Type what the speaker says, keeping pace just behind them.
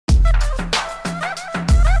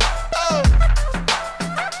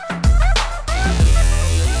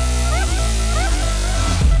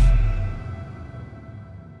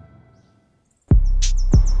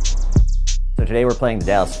today we're playing the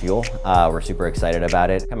Dallas Fuel. We're super excited about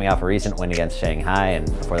it. Coming off a recent win against Shanghai and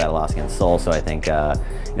before that a loss against Seoul, so I think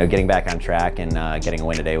getting back on track and getting a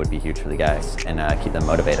win today would be huge for the guys and keep them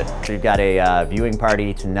motivated. So we've got a viewing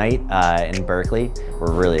party tonight in Berkeley.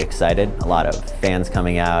 We're really excited. A lot of fans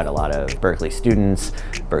coming out, a lot of Berkeley students,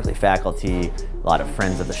 Berkeley faculty, a lot of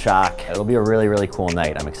friends of the Shock. It'll be a really, really cool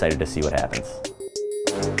night. I'm excited to see what happens.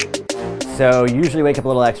 So usually wake up a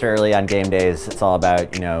little extra early on game days. It's all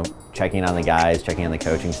about, checking on the guys, checking on the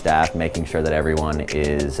coaching staff, making sure that everyone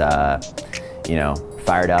is,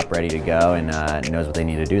 fired up, ready to go, and knows what they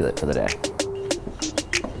need to do for the day.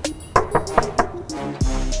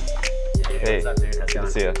 Hey, what's up, dude? How's it going? Good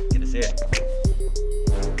to see you. Good to see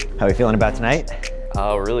you. How are you feeling about tonight?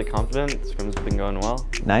 Really confident. Scrim's been going well.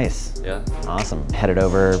 Nice. Yeah. Awesome. Headed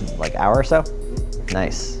over like hour or so?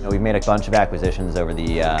 Nice. We've made a bunch of acquisitions over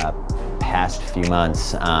the past few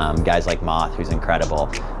months. Guys like Moth, who's incredible.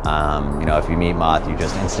 If you meet Moth, you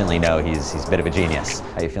just instantly know he's a bit of a genius.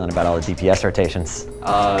 How are you feeling about all the DPS rotations?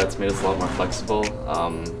 It's made us a lot more flexible.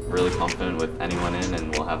 Really confident with anyone in,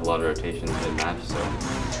 and we'll have a lot of rotations mid-match, so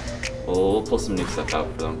we'll pull some new stuff out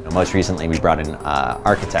for them. Most recently, we brought in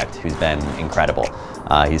Architect, who's been incredible.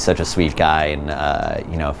 He's such a sweet guy, and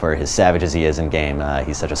for as savage as he is in game,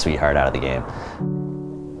 he's such a sweetheart out of the game.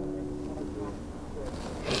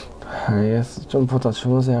 알겠어. 좀 보다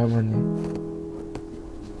주무세요, 할머니.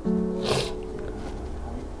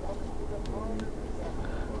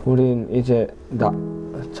 우린 이제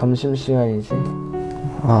점심시간이지?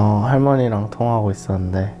 할머니랑 통화하고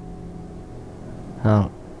있었는데 그냥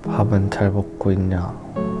밥은 잘 먹고 있냐,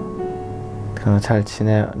 그냥 잘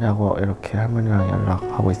지내냐고 이렇게 할머니랑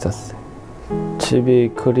연락하고 있었어요.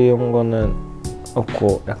 집이 그리운 거는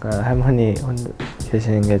없고 약간 할머니 혼자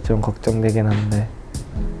계시는 게 좀 걱정되긴 한데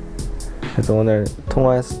그래도 오늘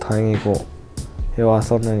통화해서 다행이고 여기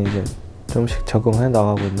와서는 이제 좀씩 적응해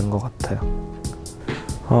나가고 있는 것 같아요.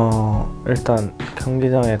 일단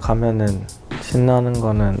경기장에 가면은 신나는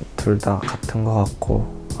거는 둘 다 같은 것 같고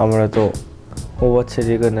아무래도 오버워치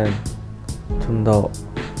리그는 좀 더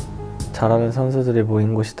잘하는 선수들이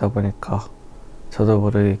모인 곳이다 보니까 저도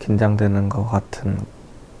모르게 긴장되는 것 같은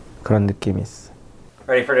그런 느낌이 있어요.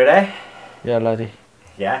 Ready for today? Yeah, ready.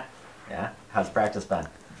 Yeah? Yeah? How's practice been?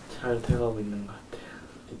 잘 돼가고 있는 것 같아요.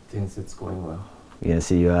 It thinks it's going well. You gonna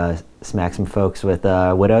see you smack some folks with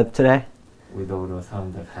Widow today? 위도우로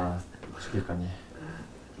사람들 다 죽일 거니.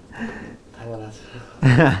 당연하지.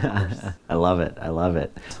 I love it. I love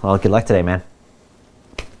it. Well, good luck today, man.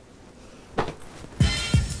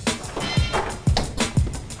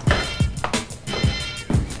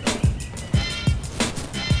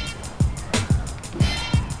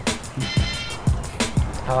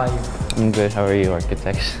 How are you? I'm good. How are you,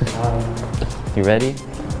 Architect? You ready?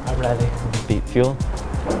 I'm ready. Beat Fuel?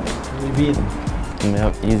 We beat.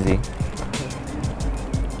 No, easy.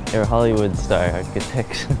 You're a Hollywood star,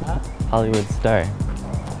 Architect. Hollywood star.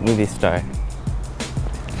 Movie star.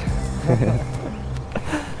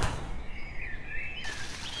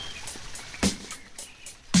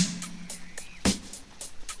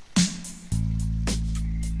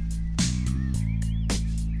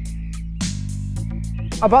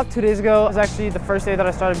 About 2 days ago was actually the first day that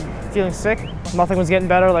I started feeling sick. Nothing was getting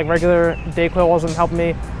better, like regular Dayquil wasn't helping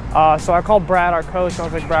me. So I called Brad, our coach, and I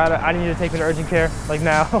was like, Brad, I need you to take me to urgent care, like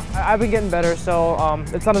now. I've been getting better, so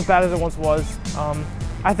it's not as bad as it once was.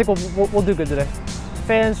 I think we'll do good today.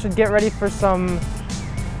 Fans should get ready for some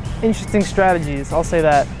interesting strategies, I'll say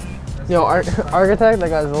that. Architect, that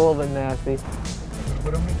guy's a little bit nasty.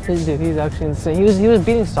 He's actually insane. He was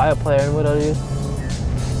beating Saya player in Widow, dude.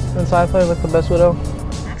 And Saya player like the best Widow.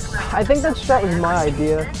 I think that strat was my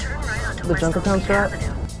idea, the Junkertown strat.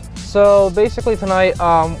 So basically tonight,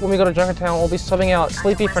 when we go to Junkertown, we'll be subbing out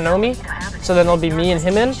Sleepy for Nomi. So then it'll be me and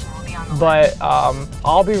him in. But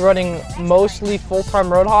I'll be running mostly full-time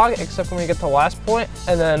Roadhog, except when we get to the last point.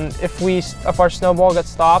 And then if our snowball gets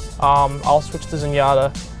stopped, I'll switch to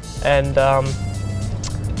Zenyatta. And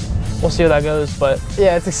we'll see how that goes. But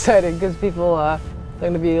yeah, it's exciting because people they're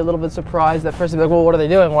going to be a little bit surprised at first. They'll be like, well, what are they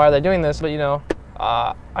doing? Why are they doing this? But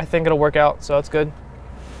I think it'll work out, so it's good.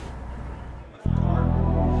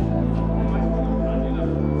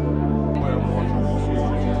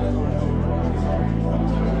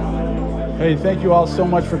 Hey, thank you all so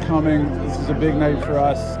much for coming. This is a big night for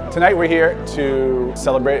us. Tonight we're here to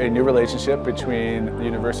celebrate a new relationship between the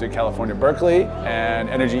University of California, Berkeley and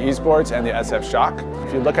Energy Esports and the SF Shock.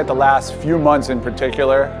 If you look at the last few months in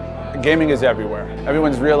particular, gaming is everywhere.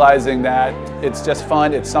 Everyone's realizing that it's just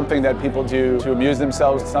fun, it's something that people do to amuse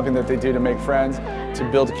themselves, it's something that they do to make friends, to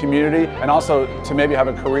build a community, and also to maybe have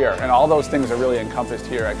a career. And all those things are really encompassed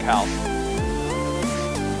here at Cal.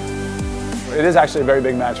 It is actually a very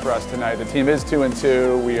big match for us tonight. The team is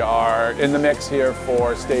 2-2. We are in the mix here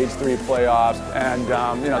for Stage 3 playoffs, and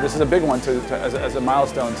you know, this is a big one as a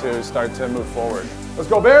milestone to start to move forward. Let's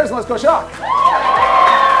go Bears and let's go Shock!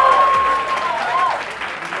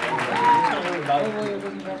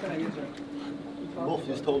 Moth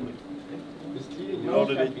just told me.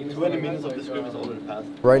 20 minutes of the scrim is already passed.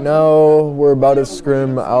 Right now, we're about to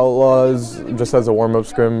scrim Outlaws just as a warm-up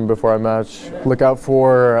scrim before our match. Look out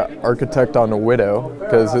for Architect on a Widow,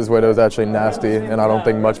 because his Widow is actually nasty, and I don't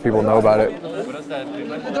think much people know about it.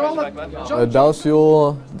 Dallas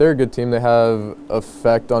Fuel, they're a good team. They have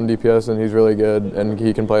Effect on DPS, and he's really good, and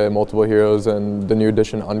he can play multiple heroes. And the new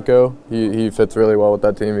addition, Unko, he fits really well with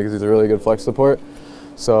that team because he's a really good flex support.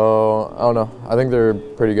 So, I don't know. I think they're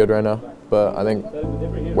pretty good right now, but I think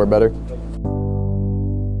we're better.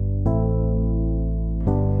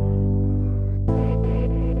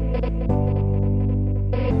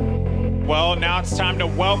 Well, now it's time to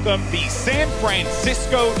welcome the San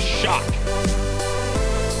Francisco Shock.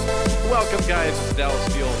 Welcome, guys. It's Dallas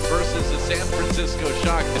Fuel versus the San Francisco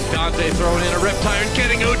Shock. And Dante throwing in a Riptire and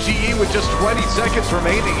getting OGE with just 20 seconds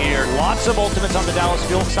remaining here. Lots of ultimates on the Dallas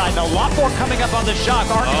Fuel side, and a lot more coming up on the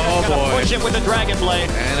Shock. Architect's gonna push it with a Dragon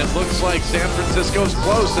Blade. And it looks like San Francisco's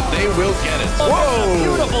close, and they will get it. Whoa!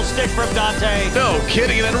 Beautiful stick from Dante. No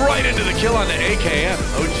kidding, and then right into the kill on the AKM.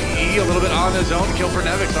 OGE a little bit on his own. Kill for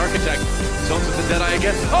Nevix. Architect zones with the Deadeye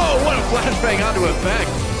again. Oh, what a flashbang onto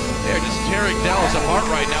Effect. They're just tearing Dallas apart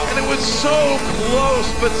right now. And it was so close,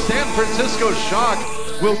 but San Francisco Shock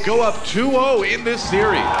will go up 2-0 in this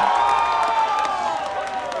series.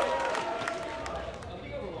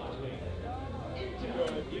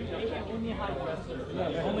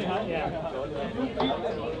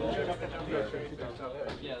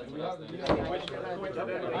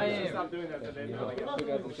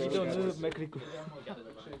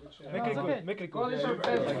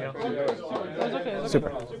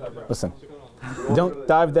 Super. Listen, don't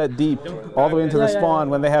dive that deep all the way into the spawn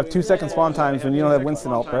when they have 2-second spawn times when you don't have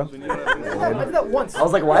Winston ult, bro. I did that once. I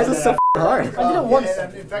was like, why is this so hard? I did it once.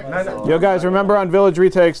 Yo, guys, remember on Village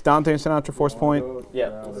retakes, Dante and Sinatra force point.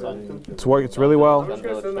 Yeah. It's really well.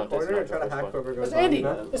 It's Andy.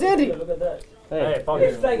 It's Andy. Hey, before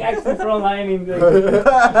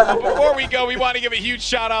we go, we want to give a huge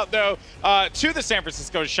shout out though to the San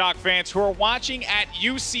Francisco Shock fans who are watching at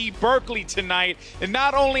UC Berkeley tonight. And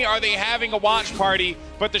not only are they having a watch party,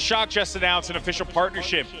 but the Shock just announced an official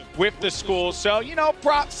partnership with the school. So, you know,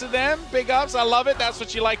 props to them, big ups. I love it. That's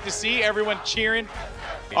what you like to see, everyone cheering.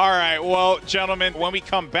 All right, well, gentlemen, when we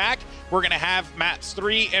come back, we're going to have mats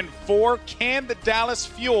 3 and 4. Can the Dallas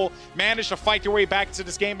Fuel manage to fight their way back into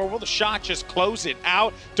this game, or will the Shock just close it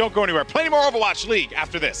out? Don't go anywhere. Plenty more Overwatch League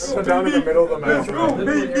after this. Down in the middle of the match.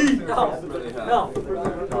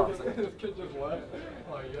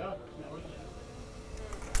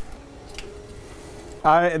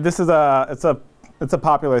 This is it's a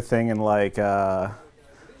popular thing in like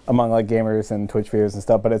among like gamers and Twitch viewers and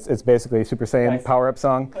stuff, but it's basically a Super Saiyan power-up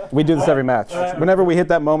song. We do this every match. Whenever we hit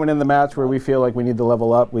that moment in the match where we feel like we need to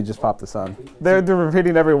level up, we just pop the song. They're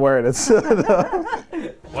repeating every word. It's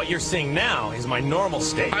What you're seeing now is my normal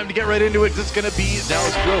state. Time to get right into it. This is going to be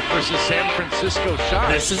Dallas Fuel versus San Francisco Shock.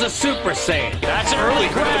 This is a Super Saiyan. That's early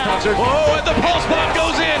grab. Oh, and the pulse bomb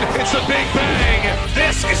goes in. It's a big bang.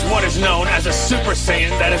 This is what is known as a Super Saiyan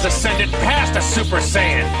that has ascended past a Super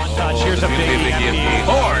Saiyan. Here's a big EMP.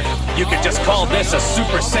 Or you could just call this a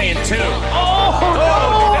Super Saiyan 2. Oh,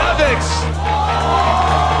 Nevix.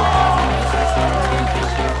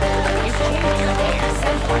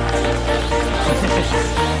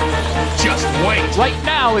 Just wait. Right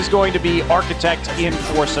now is going to be Architect in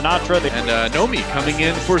for Sinatra. And Nomi coming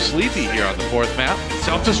in for Sleepy here on the 4th map.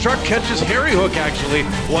 Self-destruct catches Harry Hook, actually.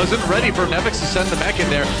 Wasn't ready for Nevix to send the mech in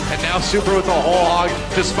there. And now Super with the whole hog,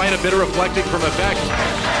 despite a bit of reflecting from Effect.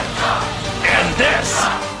 And this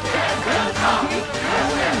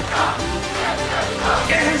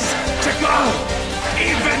is to go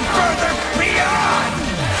even further beyond.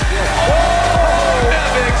 Oh,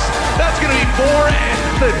 Nevix! That's going to be 4 and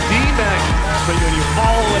the D-Mech. But when you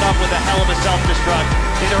follow it up with a hell of a self-destruct,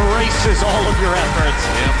 it erases all of your efforts.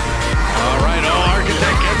 Yep. All right,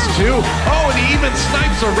 Architect gets 2. Oh, and he even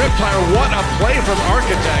snipes a Riptire. What a play from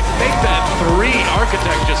Architect. Make that 3.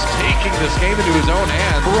 Architect just taking this game into his own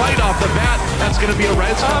hands. Right off the bat, that's going to be a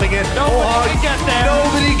res coming in. Nobody can get there.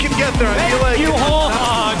 Nobody can get there. Thank you, whole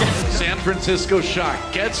hog. San Francisco Shock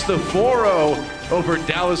gets the 4-0 over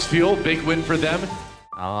Dallas Fuel. Big win for them.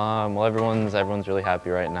 Well, everyone's really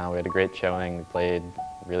happy right now. We had a great showing. We played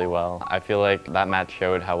really well. I feel like that match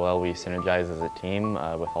showed how well we synergize as a team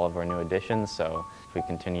with all of our new additions. So if we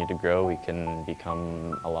continue to grow, we can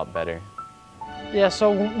become a lot better. Yeah,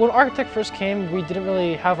 so when Architect first came, we didn't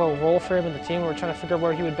really have a role for him in the team. We were trying to figure out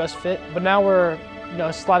where he would best fit. But now we're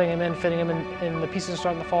slotting him in, fitting him in, the pieces are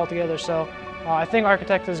starting to fall together. So I think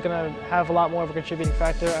Architect is going to have a lot more of a contributing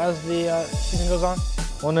factor as the season goes on.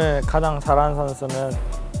 오늘 가장 잘한 선수는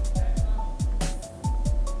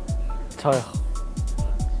저요.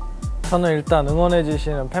 저는 일단 응원해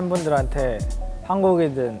주시는 팬분들한테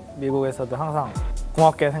한국이든 미국에서도 항상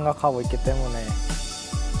고맙게 생각하고 있기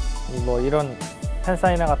때문에 이런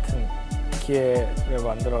팬사인회 같은 기회를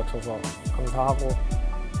만들어줘서 감사하고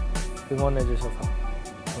응원해 주셔서